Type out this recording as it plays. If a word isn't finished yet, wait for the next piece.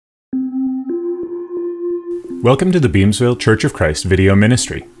Welcome to the Beamsville Church of Christ video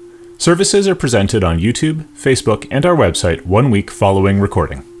ministry. Services are presented on YouTube, Facebook, and our website 1 week following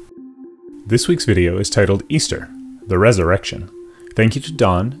recording. This week's video is titled Easter, the Resurrection. Thank you to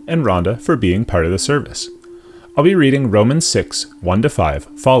Don and Rhonda for being part of the service. I'll be reading Romans 6,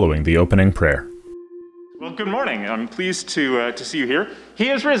 1-5, following the opening prayer. Well, good morning. I'm pleased to see you here.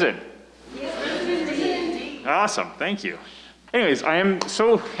 He is risen. He is risen. Awesome. Thank you. Anyways, I am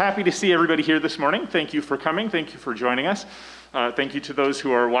so happy to see everybody here this morning. Thank you for coming. Thank you for joining us. Thank you to those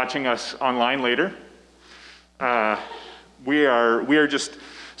who are watching us online later. We are just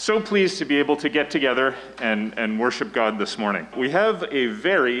so pleased to be able to get together and worship God this morning. We have a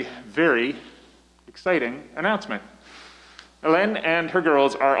very, very exciting announcement. Hélène and her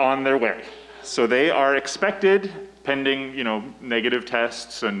girls are on their way. So they are expected, pending, negative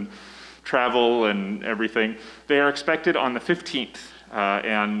tests and travel and everything. They are expected on the 15th,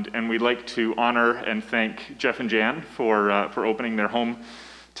 and we'd like to honor and thank Jeff and Jan for opening their home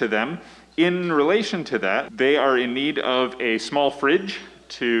to them. In relation to that, they are in need of a small fridge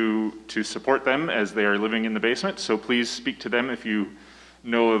to support them as they are living in the basement, so please speak to them if you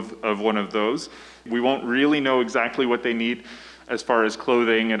know of one of those. We won't really know exactly what they need as far as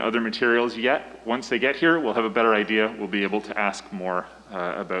clothing and other materials yet. Once they get here, we'll have a better idea. We'll be able to ask more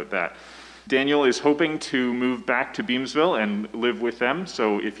about that. Daniel is hoping to move back to Beamsville and live with them,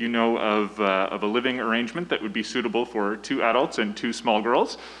 so if you know of a living arrangement that would be suitable for 2 adults and 2 small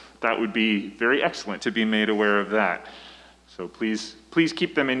girls, that would be very excellent to be made aware of that. So please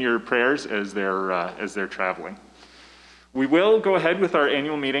keep them in your prayers as they're traveling. We will go ahead with our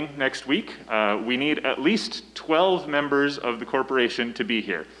annual meeting next week. We need at least 12 members of the corporation to be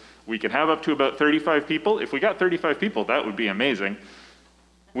here. We can have up to about 35 people. If we got 35 people, that would be amazing.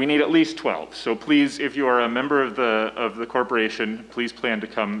 We need at least 12. So please, if you are a member of the corporation, please plan to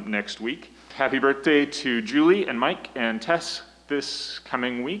come next week. Happy birthday to Julie and Mike and Tess this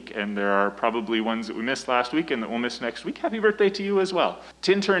coming week, and there are probably ones that we missed last week and that we'll miss next week. Happy birthday to you as well.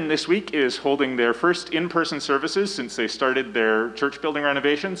 Tintern this week is holding their first in-person services since they started their church building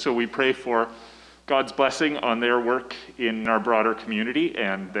renovation, so we pray for God's blessing on their work in our broader community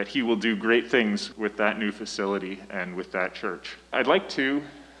and that He will do great things with that new facility and with that church. I'd like to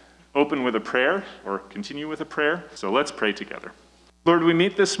open with a prayer or continue with a prayer, so let's pray together. Lord, we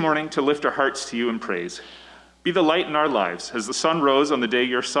meet this morning to lift our hearts to you in praise. Be the light in our lives as the sun rose on the day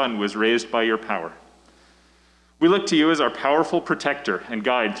your Son was raised by your power. We look to you as our powerful protector and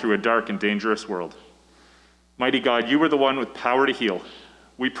guide through a dark and dangerous world. Mighty God, you are the one with power to heal.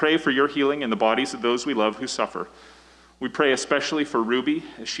 We pray for your healing in the bodies of those we love who suffer. We pray especially for Ruby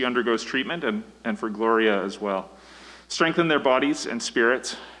as she undergoes treatment and for Gloria as well. Strengthen their bodies and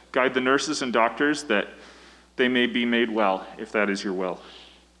spirits. Guide the nurses and doctors that they may be made well, if that is your will.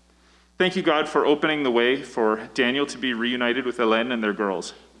 Thank you, God, for opening the way for Daniel to be reunited with Hélène and their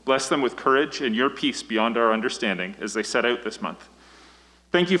girls. Bless them with courage and your peace beyond our understanding as they set out this month.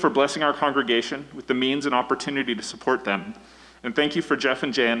 Thank you for blessing our congregation with the means and opportunity to support them. And thank you for Jeff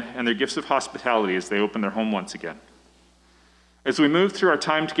and Jan and their gifts of hospitality as they open their home once again. As we move through our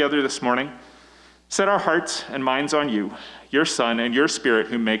time together this morning, set our hearts and minds on you, your Son and your Spirit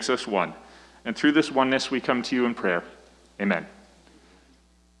who makes us one. And through this oneness we come to you in prayer. Amen.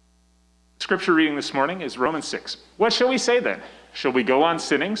 Scripture reading this morning is Romans 6. What shall we say then? Shall we go on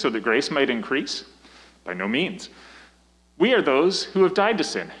sinning so that grace might increase? By no means. We are those who have died to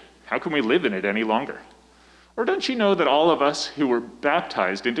sin. How can we live in it any longer? Or don't you know that all of us who were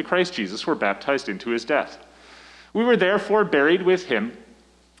baptized into Christ Jesus were baptized into his death? We were therefore buried with him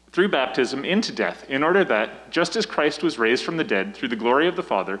through baptism into death, in order that, just as Christ was raised from the dead through the glory of the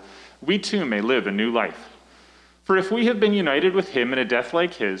Father, we too may live a new life. For if we have been united with him in a death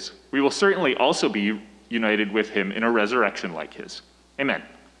like his, we will certainly also be united with him in a resurrection like his. Amen.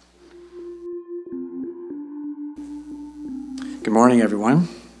 Good morning, everyone.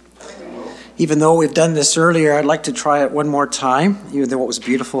 Even though we've done this earlier, I'd like to try it one more time, even though it was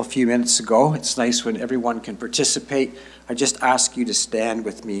beautiful a few minutes ago. It's nice when everyone can participate. I just ask you to stand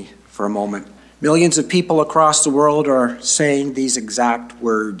with me for a moment. Millions of people across the world are saying these exact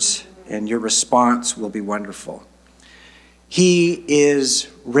words, and your response will be wonderful. He is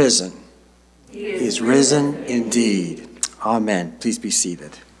risen. He is risen indeed. Amen. Please be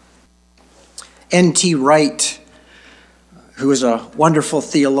seated. N.T. Wright, who is a wonderful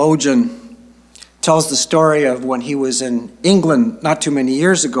theologian, tells the story of when he was in England not too many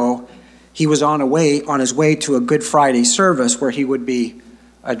years ago. He was on his way to a Good Friday service where he would be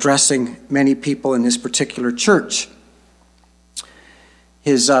addressing many people in this particular church.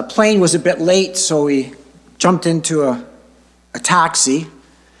 His plane was a bit late, so he jumped into a taxi,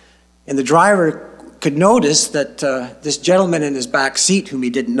 and the driver could notice that this gentleman in his back seat, whom he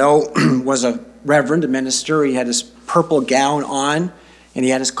didn't know, was a reverend, a minister. He had his purple gown on, and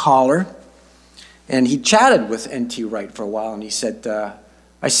he had his collar. And he chatted with N.T. Wright for a while, and he said,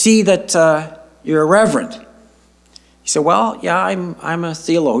 I see that you're a reverend. He said, well, yeah, I'm a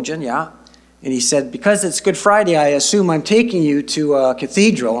theologian, yeah. And he said, because it's Good Friday, I assume I'm taking you to a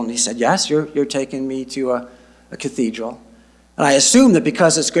cathedral. And he said, yes, you're taking me to a cathedral. And I assume that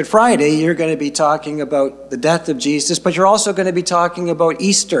because it's Good Friday, you're going to be talking about the death of Jesus, but you're also going to be talking about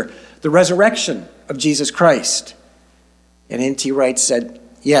Easter, the resurrection of Jesus Christ. And N.T. Wright said,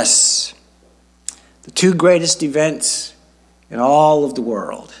 yes, the two greatest events in all of the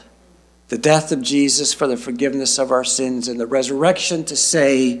world, the death of Jesus for the forgiveness of our sins and the resurrection to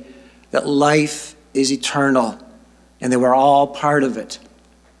say that life is eternal and that we're all part of it.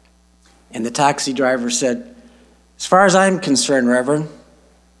 And the taxi driver said, as far as I'm concerned, Reverend,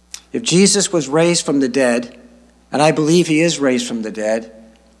 if Jesus was raised from the dead, and I believe he is raised from the dead,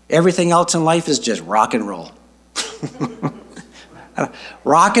 everything else in life is just rock and roll.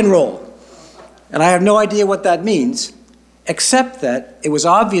 Rock and roll. And I have no idea what that means, except that it was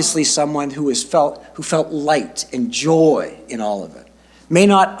obviously someone who felt light and joy in all of it. May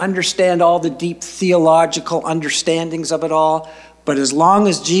not understand all the deep theological understandings of it all, but as long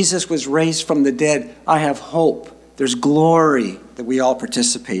as Jesus was raised from the dead, I have hope. There's glory that we all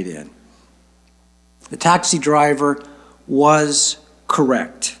participate in. The taxi driver was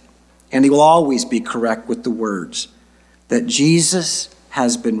correct, and he will always be correct with the words that Jesus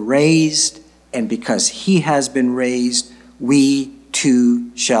has been raised, and because he has been raised, we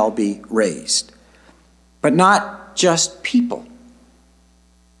too shall be raised. But not just people.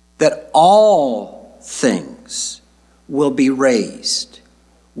 That all things will be raised,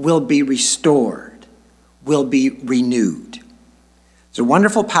 will be restored, will be renewed. It's a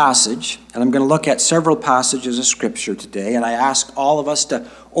wonderful passage, and I'm going to look at several passages of Scripture today, and I ask all of us to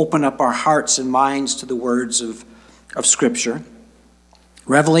open up our hearts and minds to the words of Scripture.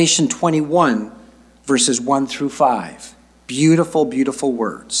 Revelation 21, verses 1 through 5. Beautiful, beautiful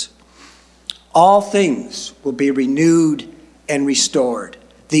words. All things will be renewed and restored.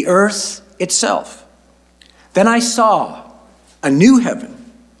 The earth itself. Then I saw a new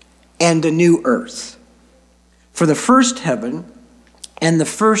heaven and a new earth. For the first heaven and the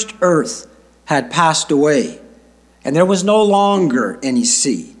first earth had passed away, and there was no longer any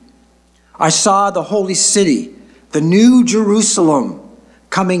sea. I saw the holy city, the new Jerusalem,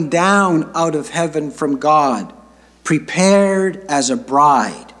 coming down out of heaven from God, prepared as a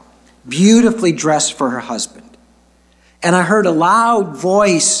bride, beautifully dressed for her husband. And I heard a loud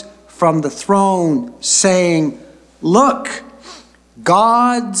voice from the throne saying, look,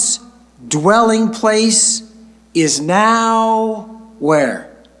 God's dwelling place is now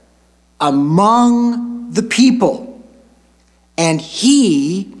where? Among the people, and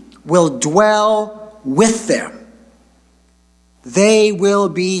he will dwell with them. They will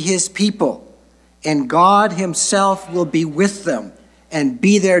be his people, and God himself will be with them and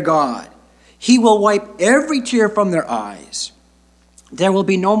be their God. He will wipe every tear from their eyes. There will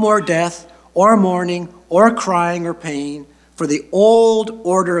be no more death or mourning or crying or pain, for the old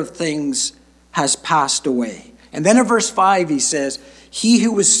order of things has passed away. And then in verse 5 he says, he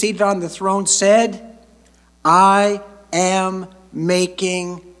who was seated on the throne said, I am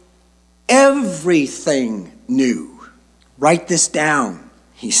making everything new. Write this down,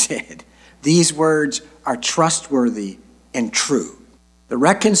 he said. These words are trustworthy and true. The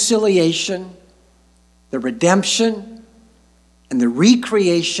reconciliation, the redemption, and the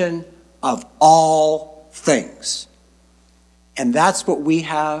recreation of all things. And that's what we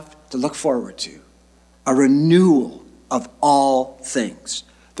have to look forward to, a renewal of all things.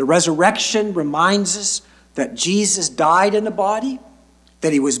 The resurrection reminds us that Jesus died in a body,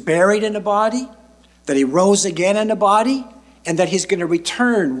 that he was buried in a body, that he rose again in a body, and that he's going to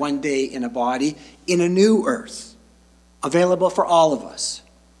return one day in a body in a new earth, available for all of us.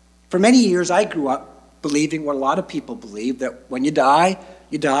 For many years, I grew up believing what a lot of people believe, that when you die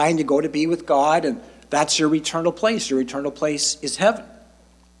and you go to be with God, and that's your eternal place. Your eternal place is heaven.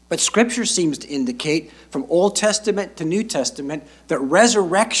 But Scripture seems to indicate, from Old Testament to New Testament, that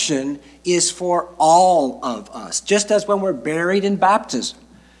resurrection is for all of us. Just as when we're buried in baptism,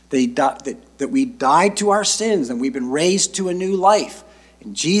 that we died to our sins and we've been raised to a new life.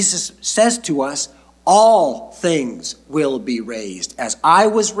 And Jesus says to us, all things will be raised. As I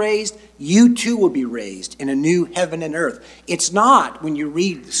was raised, you too will be raised in a new heaven and earth. It's not, when you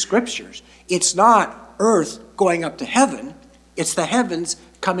read the Scriptures, it's not earth going up to heaven. It's the heavens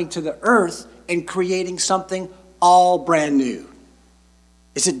coming to the earth and creating something all brand new.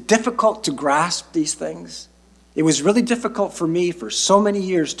 Is it difficult to grasp these things? It was really difficult for me for so many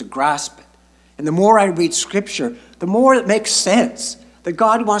years to grasp it. And the more I read Scripture, the more it makes sense that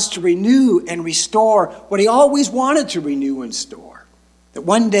God wants to renew and restore what he always wanted to renew and restore. That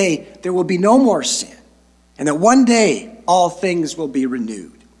one day there will be no more sin. And that one day all things will be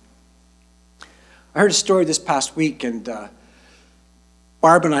renewed. I heard a story this past week, and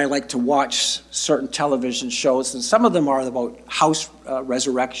Barb and I like to watch certain television shows, and some of them are about house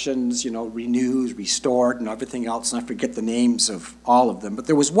resurrections, renewed, restored, and everything else, and I forget the names of all of them. But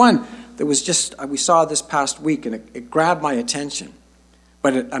there was one that was just, we saw this past week, and it grabbed my attention.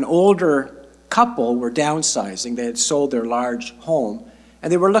 But an older couple were downsizing. They had sold their large home,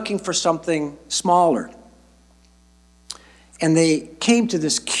 and they were looking for something smaller. And they came to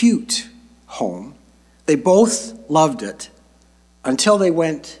this cute home. They both loved it until they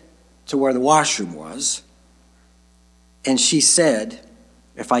went to where the washroom was. And she said,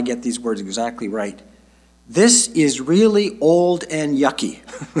 if I get these words exactly right, "This is really old and yucky."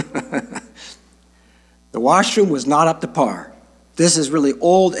 The washroom was not up to par. This is really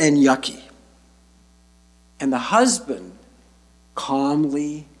old and yucky. And the husband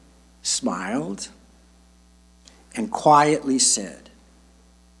calmly smiled and quietly said,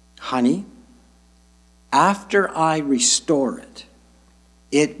 "Honey, after I restore it,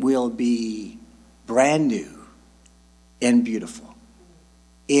 it will be brand new and beautiful.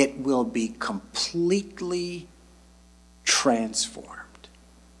 It will be completely transformed."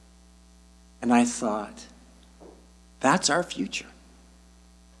 And I thought, that's our future.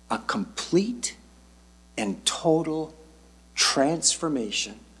 A complete and total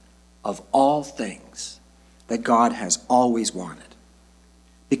transformation of all things that God has always wanted.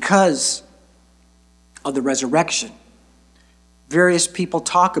 Because of the resurrection, various people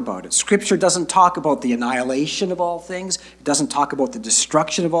talk about it. Scripture doesn't talk about the annihilation of all things. It doesn't talk about the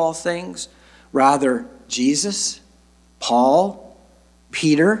destruction of all things. Rather, Jesus, Paul,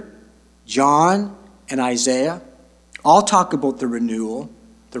 Peter, John, and Isaiah all talk about the renewal,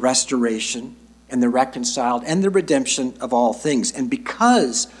 the restoration, and the reconciled, and the redemption of all things. And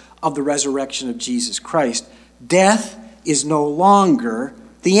because of the resurrection of Jesus Christ, death is no longer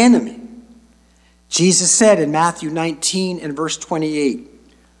the enemy. Jesus said in Matthew 19 and verse 28,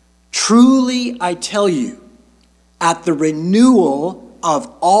 "Truly I tell you, at the renewal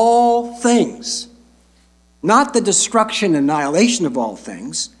of all things," not the destruction and annihilation of all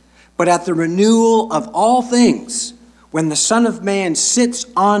things, but at the renewal of all things, when the Son of Man sits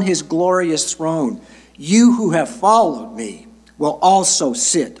on his glorious throne, you who have followed me will also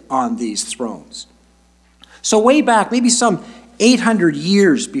sit on these thrones. So way back, maybe some 800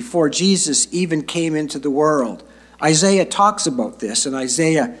 years before Jesus even came into the world, Isaiah talks about this in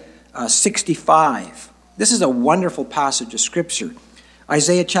Isaiah 65. This is a wonderful passage of Scripture.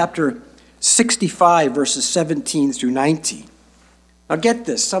 Isaiah chapter 65, verses 17 through 19. Now get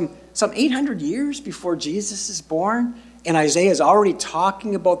this, some 800 years before Jesus is born, and Isaiah is already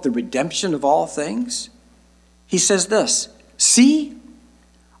talking about the redemption of all things. He says this, "See,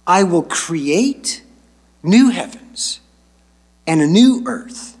 I will create new heavens and a new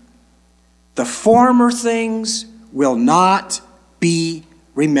earth. The former things will not be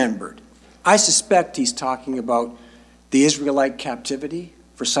remembered." I suspect he's talking about the Israelite captivity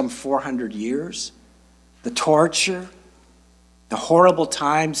for some 400 years, the torture, the horrible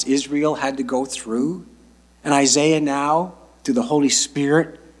times Israel had to go through. And Isaiah now, through the Holy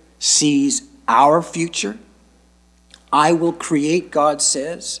Spirit, sees our future. "I will create," God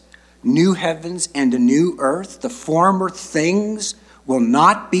says, "new heavens and a new earth. The former things will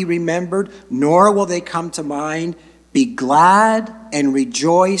not be remembered, nor will they come to mind. Be glad and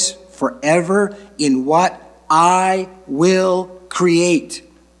rejoice forever in what I will create.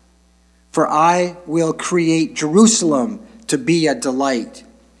 For I will create Jerusalem to be a delight,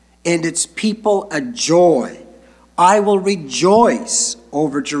 and its people a joy. I will rejoice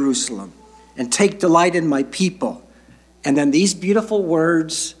over Jerusalem and take delight in my people." And then these beautiful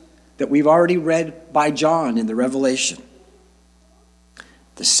words that we've already read by John in the Revelation.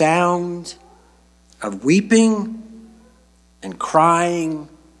 "The sound of weeping and crying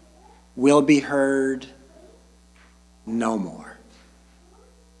will be heard no more."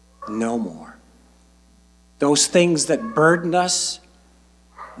 No more. Those things that burden us,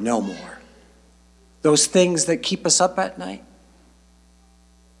 no more. Those things that keep us up at night,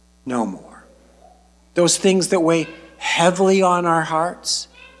 no more. Those things that weigh heavily on our hearts,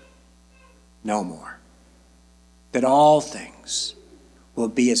 no more. That all things will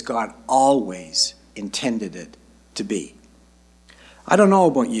be as God always intended it to be. I don't know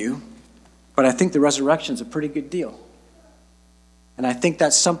about you, but I think the resurrection is a pretty good deal. And I think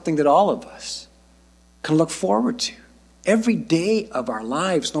that's something that all of us can look forward to. Every day of our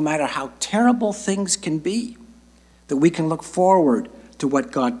lives, no matter how terrible things can be, that we can look forward to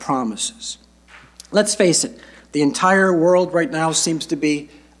what God promises. Let's face it, the entire world right now seems to be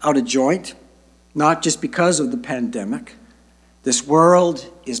out of joint, not just because of the pandemic. This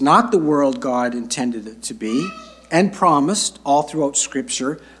world is not the world God intended it to be and promised all throughout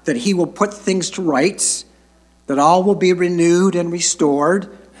Scripture that he will put things to rights, that all will be renewed and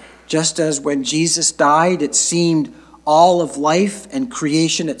restored, just as when Jesus died, it seemed all of life and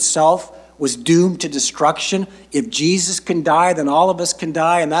creation itself was doomed to destruction. If Jesus can die, then all of us can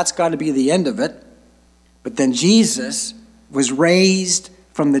die, and that's got to be the end of it. But then Jesus was raised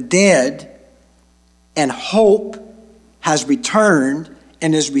from the dead, and hope has returned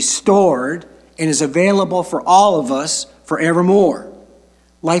and is restored and is available for all of us forevermore.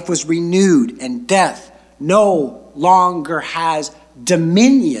 Life was renewed, and death no longer has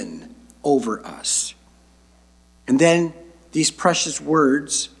dominion over us. And then these precious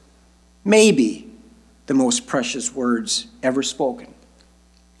words, maybe the most precious words ever spoken,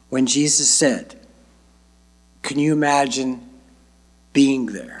 when Jesus said, can you imagine being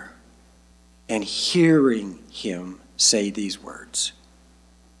there and hearing him say these words?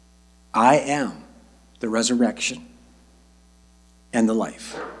 I am the resurrection and the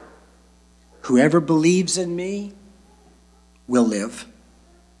life. Whoever believes in me will live,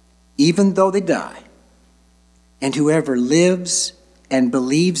 even though they die. And whoever lives and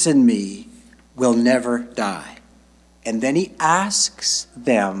believes in me will never die. And then he asks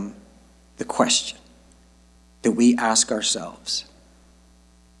them the question that we ask ourselves.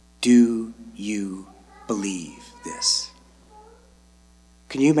 Do you believe this?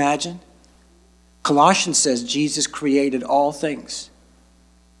 Can you imagine? Colossians says Jesus created all things,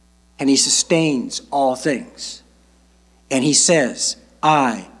 and he sustains all things. And he says,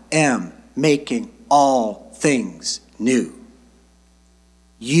 I am making all things new.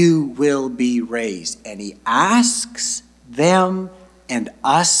 You will be raised. And he asks them and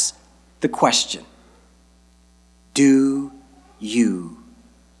us the question, do you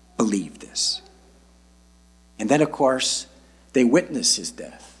believe this? And then, of course, they witness his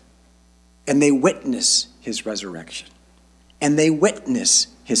death, and they witness his resurrection, and they witness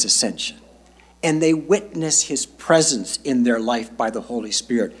his ascension, and they witness his presence in their life by the Holy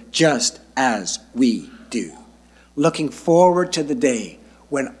Spirit, just as we do, looking forward to the day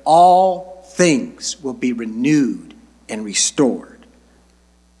when all things will be renewed and restored.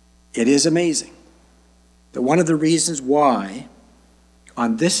 It is amazing that one of the reasons why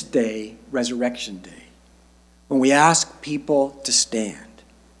on this day, Resurrection Day, when we ask people to stand,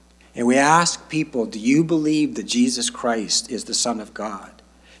 and we ask people, do you believe that Jesus Christ is the Son of God?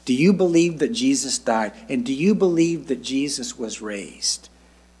 Do you believe that Jesus died? And do you believe that Jesus was raised?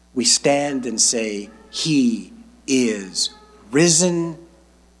 We stand and say, he is risen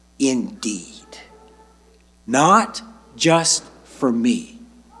indeed. Not just for me,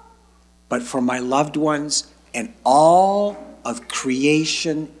 but for my loved ones and all of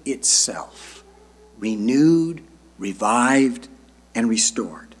creation itself, renewed, revived, and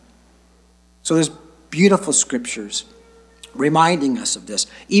restored. So there's beautiful scriptures reminding us of this,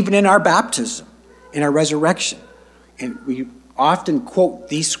 even in our baptism, in our resurrection. And we often quote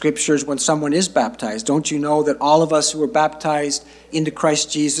these scriptures when someone is baptized. Don't you know that all of us who were baptized into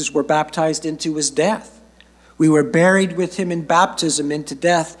Christ Jesus were baptized into his death? We were buried with him in baptism into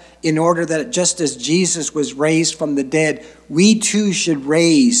death, in order that just as Jesus was raised from the dead, we too should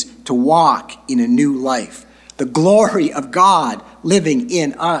raise to walk in a new life. The glory of God living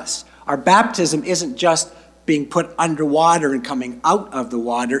in us. Our baptism isn't just being put underwater and coming out of the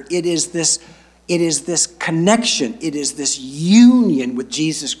water. It is this connection. It is this union with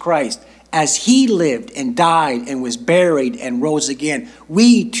Jesus Christ. As he lived and died and was buried and rose again,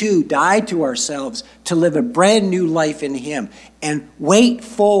 we too died to ourselves to live a brand new life in him and wait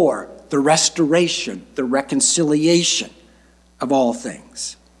for the restoration, the reconciliation of all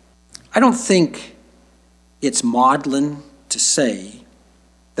things. I don't think it's maudlin to say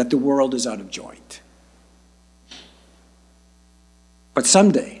that the world is out of joint. But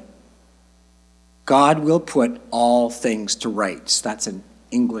someday, God will put all things to rights. That's an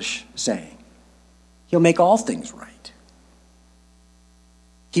English saying. He'll make all things right.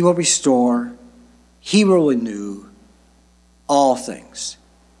 He will restore, he will renew all things,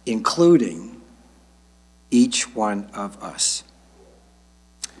 including each one of us.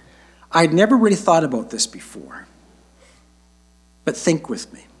 I'd never really thought about this before, but think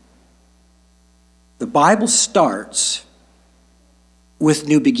with me. The Bible starts with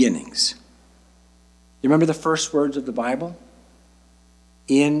new beginnings. You remember the first words of the Bible?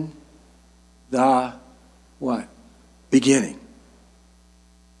 in the what? Beginning.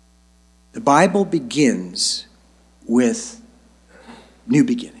 The Bible begins with new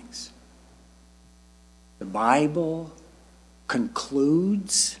beginnings. The Bible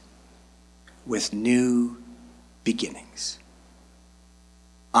concludes with new beginnings.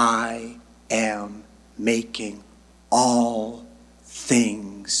 I am making all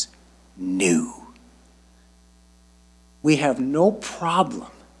things new. We have no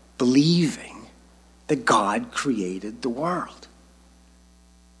problem believing that God created the world.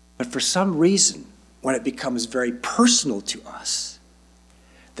 But for some reason, when it becomes very personal to us,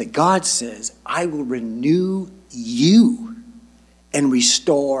 that God says, I will renew you and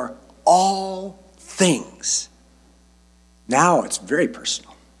restore all things. Now it's very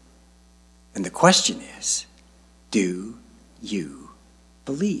personal. And the question is, do you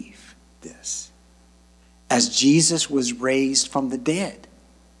believe this? As Jesus was raised from the dead,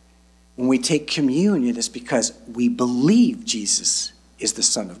 when we take communion, it's because we believe Jesus is the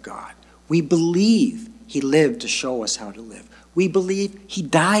Son of God. We believe he lived to show us how to live. We believe he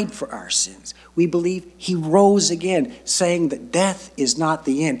died for our sins. We believe he rose again, saying that death is not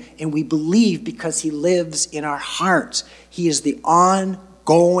the end. And we believe because he lives in our hearts. He is the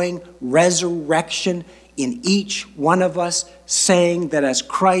ongoing resurrection in each one of us, saying that as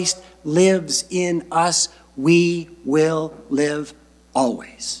Christ lives in us, we will live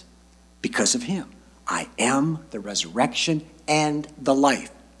always because of him. I am the resurrection and the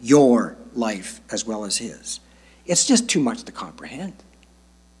life, your life as well as his. It's just too much to comprehend.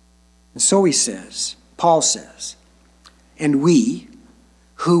 And so he says, Paul says, and we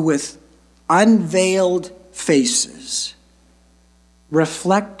who with unveiled faces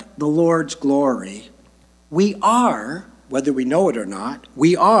reflect the Lord's glory, we are, whether we know it or not,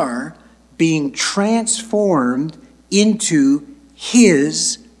 we are being transformed into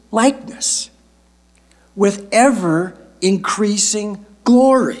his likeness with ever increasing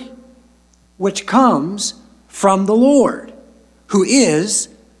glory, which comes from the Lord, who is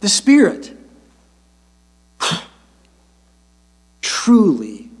the Spirit.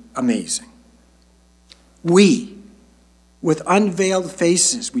 Truly amazing. We, with unveiled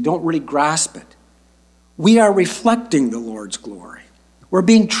faces, we don't really grasp it. We are reflecting the Lord's glory. We're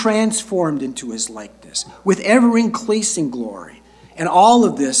being transformed into his likeness with ever-increasing glory. And all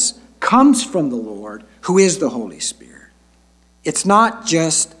of this comes from the Lord, who is the Holy Spirit. It's not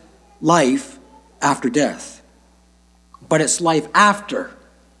just life after death, but it's life after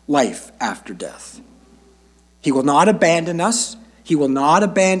death. He will not abandon us. He will not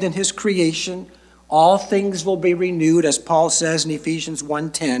abandon his creation. All things will be renewed, as Paul says in Ephesians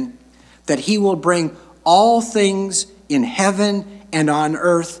 1:10, that he will bring all things in heaven and on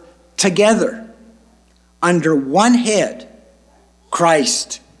earth together under one head,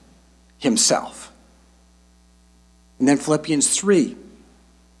 Christ himself. And then Philippians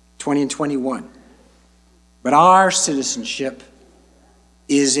 3:20 and 21. But our citizenship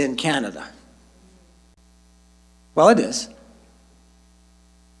is in Canada. Well, it is.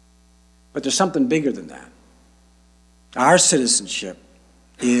 But there's something bigger than that. Our citizenship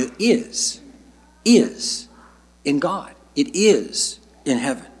is in God. It is in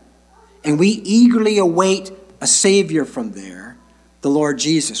heaven. And we eagerly await a Savior from there, the Lord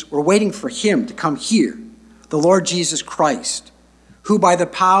Jesus. We're waiting for him to come here, the Lord Jesus Christ, who by the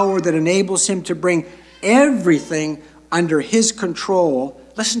power that enables him to bring everything under his control,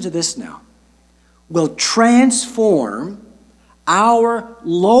 listen to this now, will transform our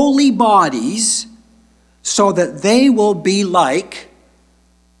lowly bodies so that they will be like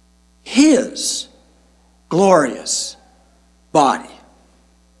his glorious body.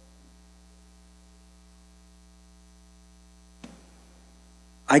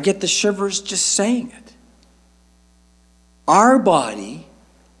 I get the shivers just saying it. Our body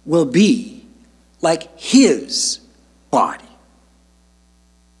will be like his body.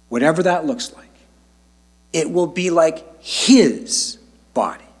 Whatever that looks like. It will be like his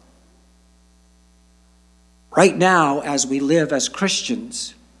body. Right now, as we live as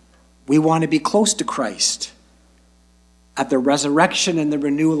Christians, we want to be close to Christ. At the resurrection and the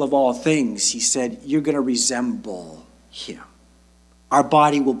renewal of all things, he said, you're going to resemble him. Our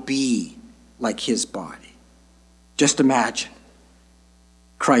body will be like his body. Just imagine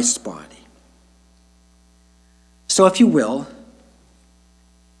Christ's body. So if you will,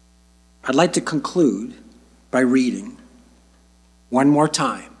 I'd like to conclude by reading one more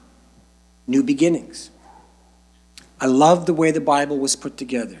time, New Beginnings. I love the way the Bible was put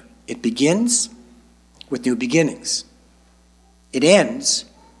together. It begins with new beginnings. It ends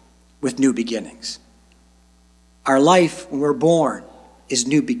with new beginnings. Our life when we're born is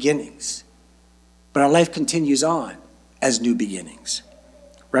new beginnings, but our life continues on as new beginnings.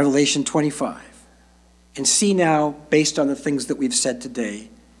 Revelation 25. And see now, based on the things that we've said today,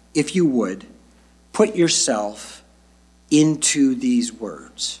 if you would, put yourself into these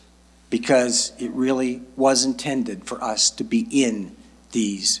words, because it really was intended for us to be in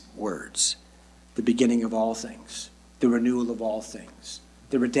these words. The beginning of all things, the renewal of all things,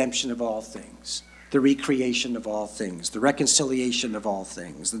 the redemption of all things, the recreation of all things, the reconciliation of all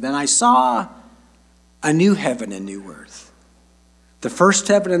things. And then I saw a new heaven and new earth. The first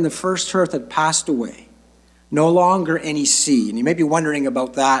heaven and the first earth had passed away. No longer any sea. And you may be wondering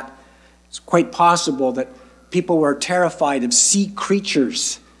about that. It's quite possible that people were terrified of sea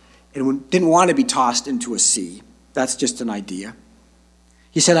creatures and didn't want to be tossed into a sea. That's just an idea.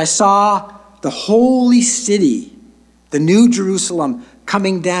 He said, I saw the holy city, the new Jerusalem,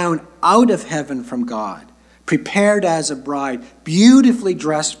 coming down out of heaven from God, prepared as a bride, beautifully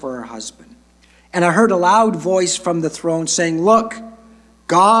dressed for her husband. And I heard a loud voice from the throne saying, look,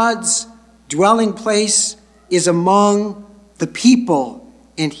 God's dwelling place is among the people,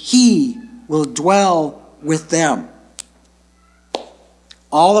 and he will dwell with them.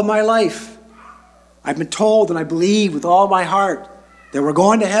 All of my life, I've been told, and I believe with all my heart, that we're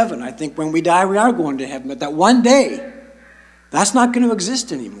going to heaven. I think when we die, we are going to heaven. But that one day, that's not going to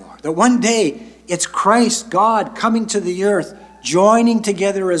exist anymore. That one day, it's Christ, God, coming to the earth, joining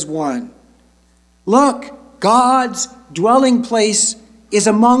together as one. Look, God's dwelling place is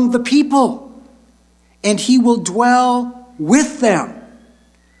among the people, and he will dwell with them.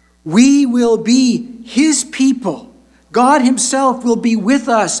 We will be his people. God himself will be with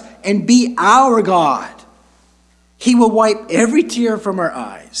us and be our God. He will wipe every tear from our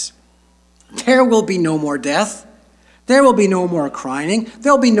eyes. There will be no more death. There will be no more crying.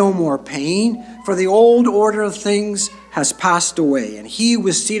 There will be no more pain, for the old order of things has passed away. And he who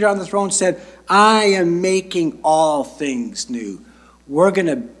was seated on the throne said, I am making all things new. We're going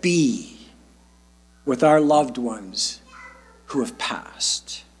to be with our loved ones who have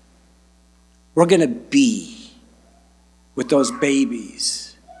passed. We're going to be with those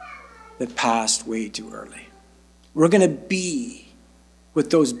babies that passed way too early. We're going to be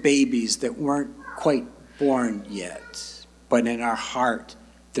with those babies that weren't quite born yet, but in our heart,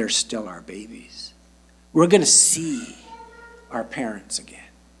 they're still our babies. We're going to see our parents again.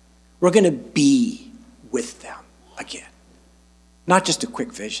 We're going to be with them again. Not just a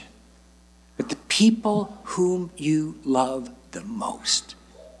quick vision, but the people whom you love the most.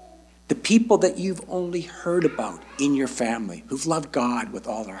 The people that you've only heard about in your family, who've loved God with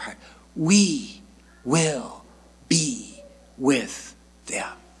all their heart. We will be with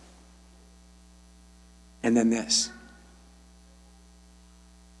them. And then this.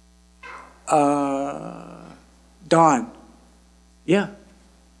 Don. Yeah.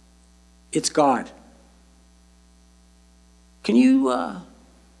 It's God. Can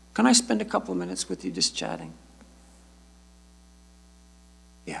I spend a couple of minutes with you just chatting?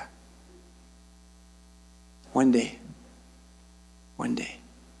 Yeah. One day.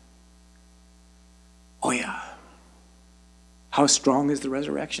 Oh yeah. How strong is the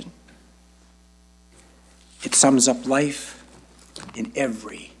resurrection? It sums up life in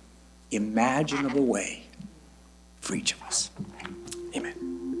every imaginable way for each of us. Amen.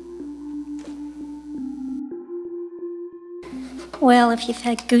 Well, if you've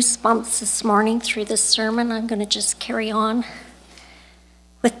had goosebumps this morning through this sermon, I'm going to just carry on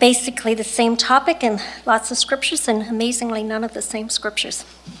with basically the same topic and lots of scriptures, and amazingly none of the same scriptures.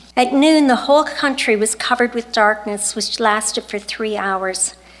 At noon, the whole country was covered with darkness, which lasted for 3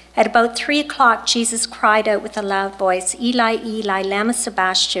 hours. At about 3 o'clock, Jesus cried out with a loud voice, Eli, Eli, lama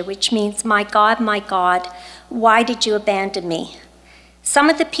sabachthani, which means, my God, why did you abandon me? Some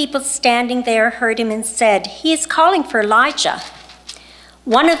of the people standing there heard him and said, he is calling for Elijah.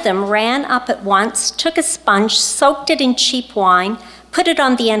 One of them ran up at once, took a sponge, soaked it in cheap wine, put it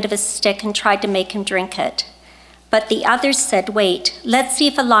on the end of a stick, and tried to make him drink it. But the others said, wait, let's see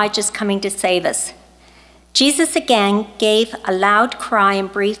if Elijah's coming to save us. Jesus again gave a loud cry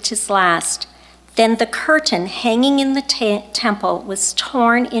and breathed his last. Then the curtain hanging in the temple was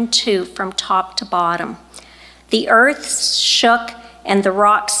torn in two from top to bottom. The earth shook and the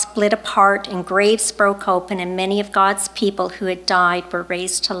rocks split apart and graves broke open, and many of God's people who had died were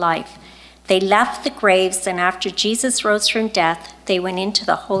raised to life. They left the graves, and after Jesus rose from death, they went into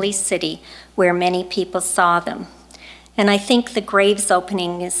the holy city where many people saw them. And I think the graves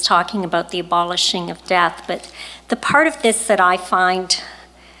opening is talking about the abolishing of death, but the part of this that I find,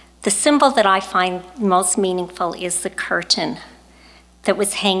 the symbol that I find most meaningful is the curtain that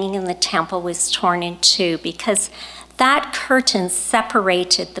was hanging in the temple was torn in two, because that curtain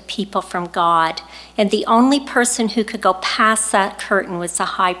separated the people from God, and the only person who could go past that curtain was the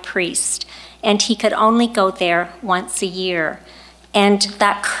high priest, and he could only go there once a year. And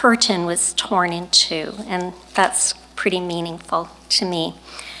that curtain was torn in two, and that's pretty meaningful to me.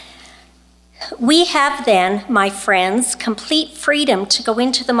 We have then, my friends, complete freedom to go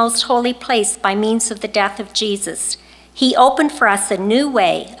into the most holy place by means of the death of Jesus. He opened for us a new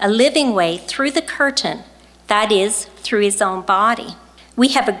way, a living way through the curtain, that is, through his own body. We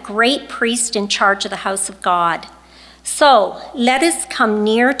have a great priest in charge of the house of God. So let us come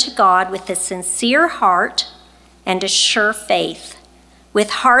near to God with a sincere heart and a sure faith, with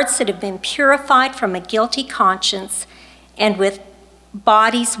hearts that have been purified from a guilty conscience and with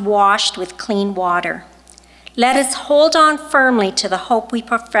bodies washed with clean water. Let us hold on firmly to the hope we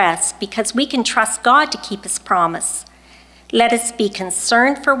profess, because we can trust God to keep his promise. Let us be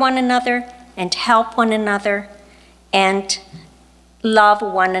concerned for one another and help one another and love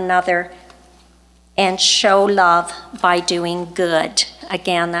one another and show love by doing good.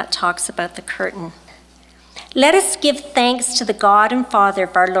 Again, that talks about the curtain. Let us give thanks to the God and Father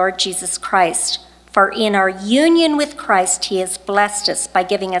of our Lord Jesus Christ, for in our union with Christ, he has blessed us by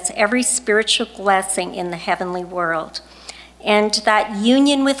giving us every spiritual blessing in the heavenly world. And that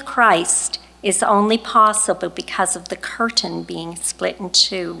union with Christ is only possible because of the curtain being split in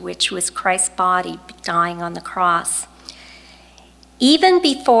two, which was Christ's body dying on the cross. Even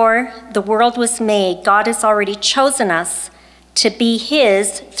before the world was made, God has already chosen us to be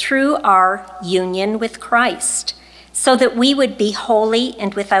his through our union with Christ, so that we would be holy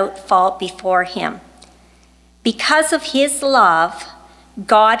and without fault before him. Because of his love,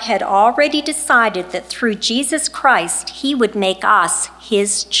 God had already decided that through Jesus Christ, he would make us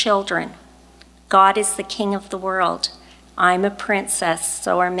his children. God is the king of the world. I'm a princess,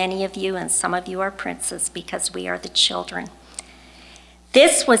 so are many of you, and some of you are princes because we are the children.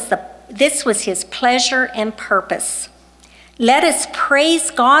 This was his pleasure and purpose. Let us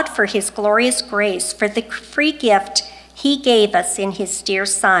praise God for his glorious grace, for the free gift he gave us in his dear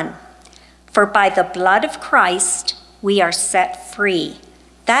Son. For by the blood of Christ, we are set free.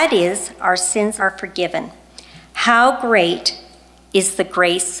 That is, our sins are forgiven. How great is the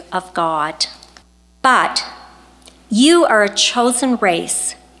grace of God. But you are a chosen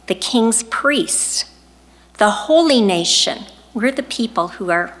race, the king's priests, the holy nation. We're the people who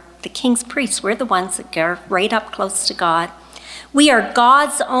are the king's priests. We're the ones that are right up close to God. We are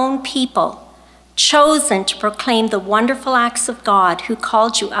God's own people, chosen to proclaim the wonderful acts of God, who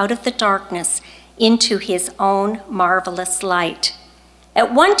called you out of the darkness into his own marvelous light.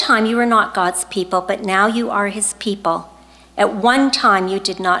 At one time you were not God's people, but now you are his people. At one time you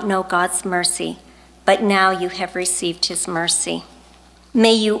did not know God's mercy, but now you have received his mercy.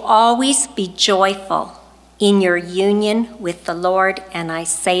 May you always be joyful in your union with the Lord, and I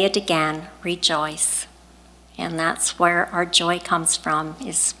say it again, rejoice. And that's where our joy comes from,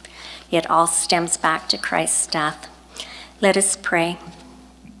 is it all stems back to Christ's death. Let us pray.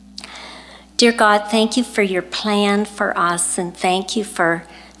 Dear God, thank you for your plan for us, and thank you for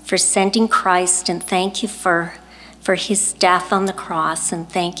sending Christ, and thank you for his death on the cross, and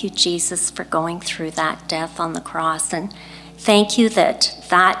thank you, Jesus, for going through that death on the cross, and thank you that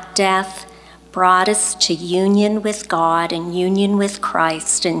death brought us to union with God and union with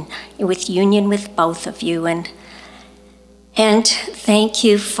Christ and with union with both of you. And thank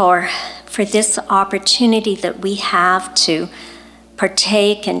you for this opportunity that we have to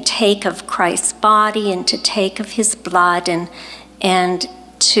partake and take of Christ's body and to take of his blood and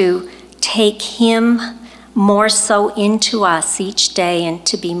to take him more so into us each day and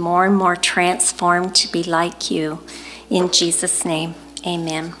to be more and more transformed to be like you. In Jesus' name,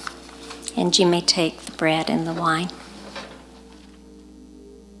 amen. And you may take the bread and the wine.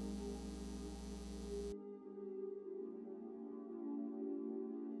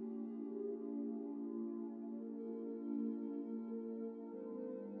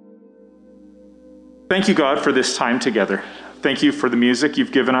 Thank you, God, for this time together. Thank you for the music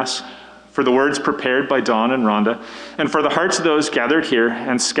you've given us, for the words prepared by Don and Rhonda, and for the hearts of those gathered here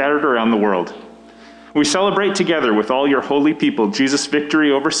and scattered around the world. We celebrate together with all your holy people Jesus'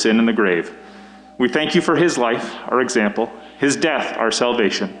 victory over sin and the grave. We thank you for his life, our example, his death, our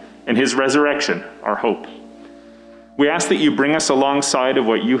salvation, and his resurrection, our hope. We ask that you bring us alongside of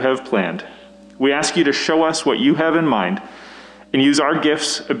what you have planned. We ask you to show us what you have in mind and use our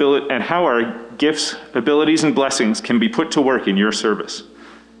gifts, and how our gifts, abilities, and blessings can be put to work in your service.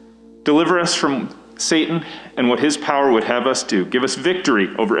 Deliver us from Satan and what his power would have us do. Give us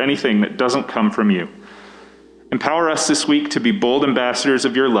victory over anything that doesn't come from you. Empower us this week to be bold ambassadors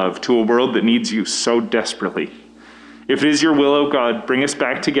of your love to a world that needs you so desperately. If it is your will, O God, bring us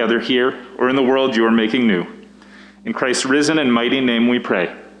back together here or in the world you are making new. In Christ's risen and mighty name we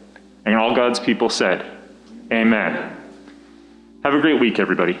pray. And all God's people said, Amen. Have a great week,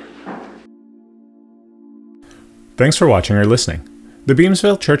 everybody. Thanks for watching or listening. The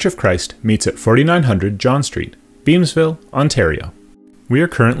Beamsville Church of Christ meets at 4900 John Street, Beamsville, Ontario. We are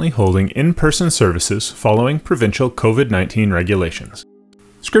currently holding in-person services following provincial COVID-19 regulations.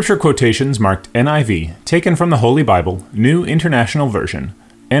 Scripture quotations marked NIV, taken from the Holy Bible, New International Version,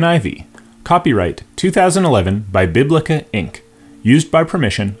 NIV, copyright 2011 by Biblica Inc., used by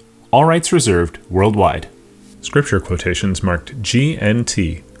permission, all rights reserved worldwide. Scripture quotations marked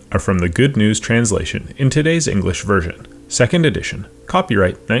GNT are from the Good News Translation in today's English version, 2nd edition,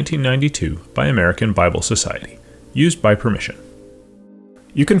 copyright 1992 by American Bible Society, used by permission.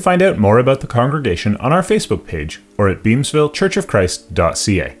 You can find out more about the congregation on our Facebook page or at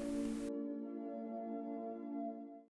beamsvillechurchofchrist.ca.